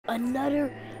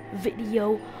another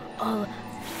video of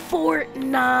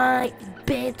Fortnite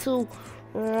Battle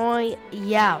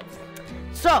Royale.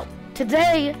 So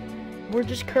today we're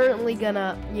just currently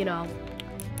gonna,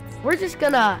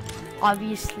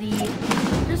 obviously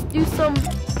just do some,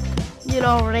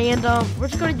 random. We're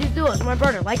just gonna do duos, my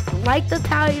brother, like the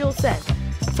title says.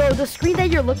 So the screen that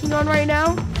you're looking on right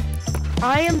now,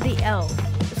 I am the elf.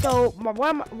 So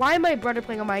why am my brother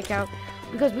playing on my account?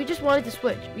 Because we just wanted to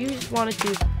switch. We just wanted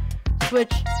to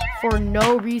switch for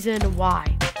no reason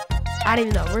why. I don't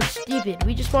even know. We're stupid.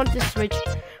 We just wanted to switch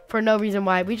for no reason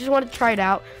why. We just wanted to try it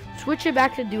out. Switch it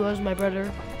back to duos, my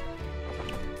brother.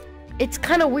 It's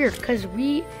kind of weird because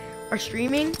we are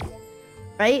streaming,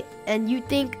 right? And you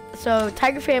think so?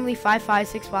 TigerFamilyLife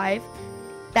 5565.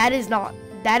 That is not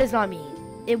me.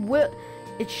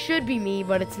 It should be me,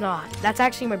 but it's not. That's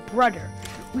actually my brother.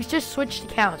 We just switched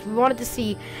accounts. We wanted to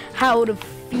see how it would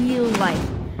feel like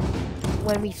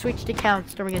when we switched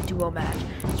accounts during a duo match.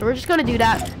 So we're just gonna do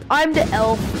that. I'm the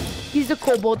elf. He's the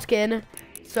kobold skin.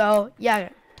 So yeah,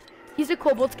 he's a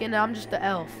kobold skin and I'm just the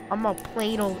elf. I'm a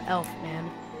plain old elf, man.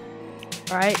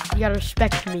 Alright? You gotta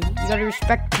respect me. You gotta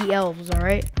respect the elves,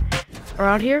 alright?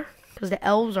 Around here? Because the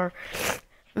elves are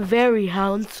very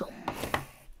handsome.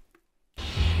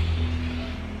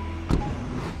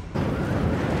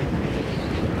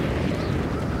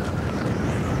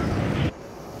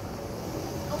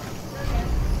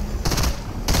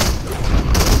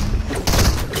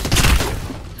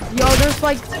 Yo, there's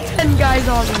like 10 guys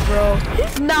on me, bro.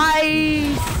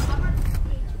 Nice!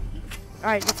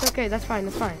 Alright, that's okay. That's fine.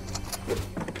 That's fine.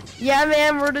 Yeah,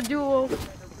 man, we're the duo.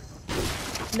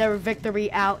 Never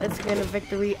victory out. It's gonna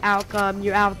victory outcome.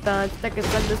 You're outdone. Second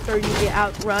thunderstorm, you get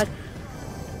outrun.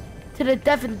 To the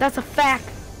death, and that's a fact.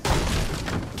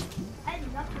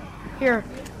 Here,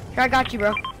 I got you,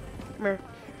 bro. Come here.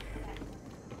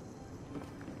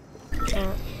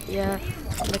 Yeah.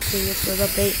 Let's see this for the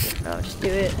bait. Oh, just do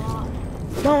it.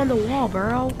 Go on the wall,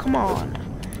 bro. Come on.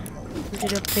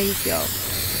 Into the face, yo.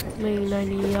 Maybe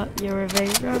 90 up your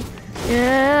evasion.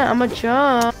 Yeah, I'm a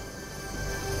jump.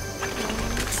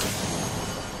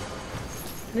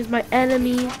 This is my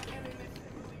enemy.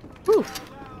 Whew.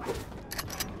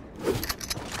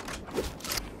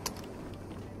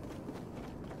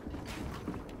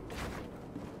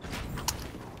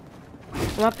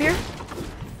 I'm up here.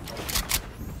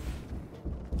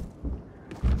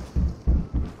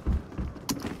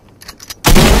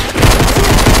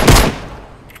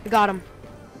 Got him.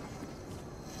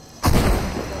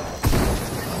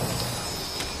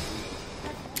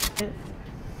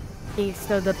 He's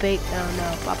still the bait. Oh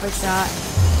no, pop a shot.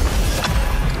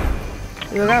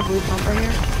 You got a blue pump right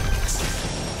here.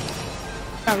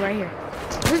 Oh, right here.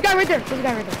 There's a guy right there. There's a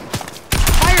guy right there.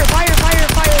 Fire, fire, fire,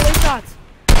 fire, late shots.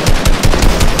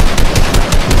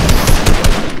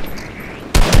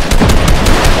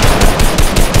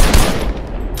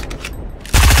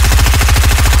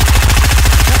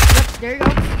 There you go.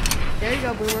 There you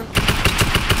go, Boomer.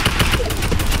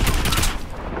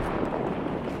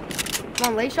 Come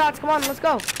on, late shots. Come on, let's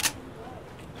go.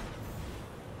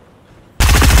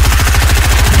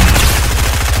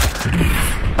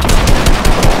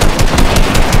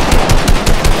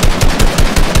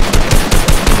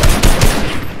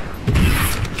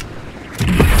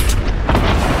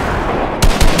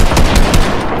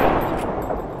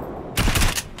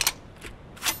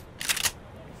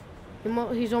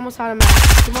 He's almost out of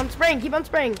match. Keep on spraying. Keep on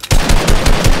spraying. Spraying.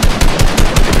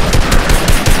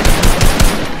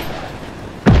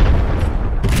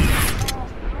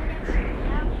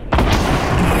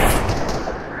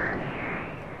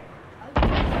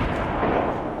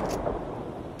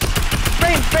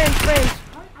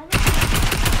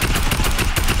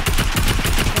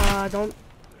 Don't.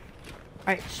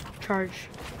 Alright, charge.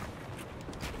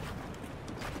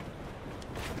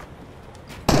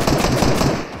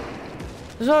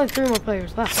 There's only 3 more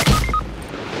players left.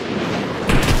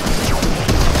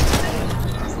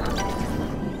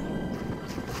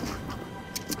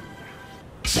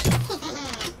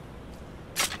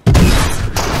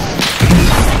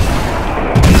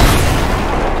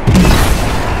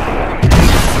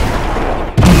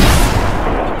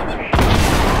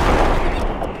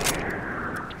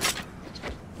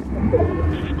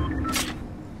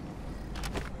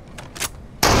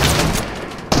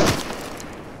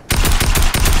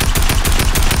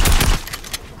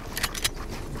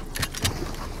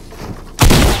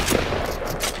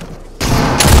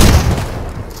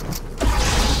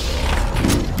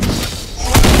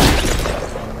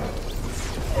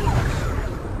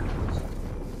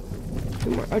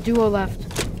 A duo left.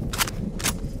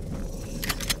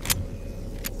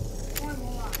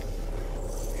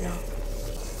 No.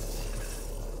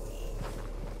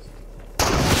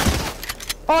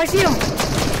 Oh, I see him.